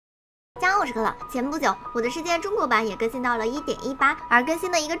我是可乐。前不久，我的世界中国版也更新到了 1.18， 而更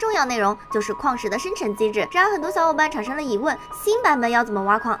新的一个重要内容就是矿石的生成机制，这让很多小伙伴产生了疑问：新版本要怎么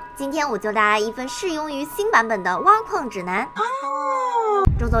挖矿？今天我就带来一份适用于新版本的挖矿指南。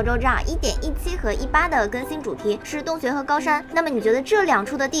众所周知啊，1.17和18的更新主题是洞穴和高山。那么你觉得这两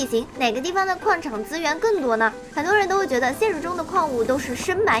处的地形，哪个地方的矿场资源更多呢？很多人都会觉得现实中的矿物都是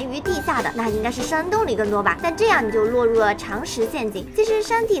深埋于地下的，那应该是山洞里更多吧？但这样你就落入了常识陷阱。其实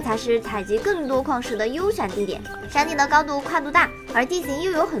山体才是采集更多矿石的优选地点。山体的高度跨度大，而地形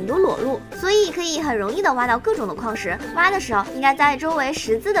又有很多裸露，所以可以很容易的挖到各种的矿石。挖的时候应该在周围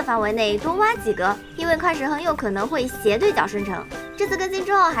10字的范围内多挖几格，因为矿石很有可能会斜对角生成。这次更新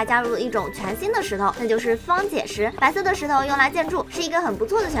之后还加入了一种全新的石头，那就是方解石。白色的石头用来建筑是一个很不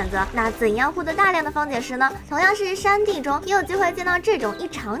错的选择。那怎样获得大量的方解石呢？同样是山地中也有机会见到这种一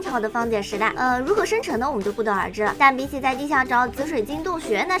长条的方解石的。如何生成呢？我们就不得而知了。但比起在地下找紫水晶洞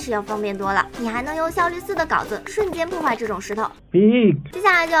穴，那是要方便多了。你还能用效率4的镐子瞬间破坏这种石头。接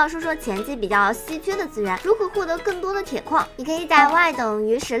下来就要说说前期比较稀缺的资源，如何获得更多的铁矿。你可以在 y 等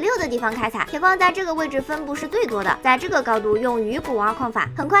于16的地方开采，铁矿在这个位置分布是最多的，在这个高度用鱼骨挖矿法，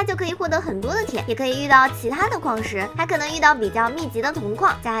很快就可以获得很多的铁，也可以遇到其他的矿石，还可能遇到比较密集的铜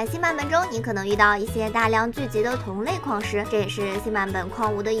矿。在新版本中，你可能遇到一些大量聚集的同类矿石，这也是新版本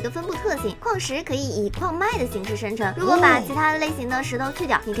矿物的一个分布特性。矿石可以以矿脉的形式生成，如果把其他类型的石头去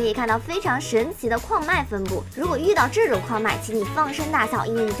掉，你可以看到非常神奇的矿脉分布。如果遇到这种矿脉，请你放声大笑，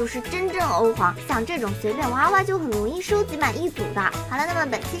因为你就是真正欧皇。像这种随便挖挖就很容易收集满一组的。好了，那么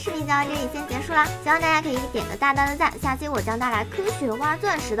本期视频就到这里先结束啦，希望大家可以点个大大的赞，下期我将带来科学挖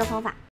钻石的方法。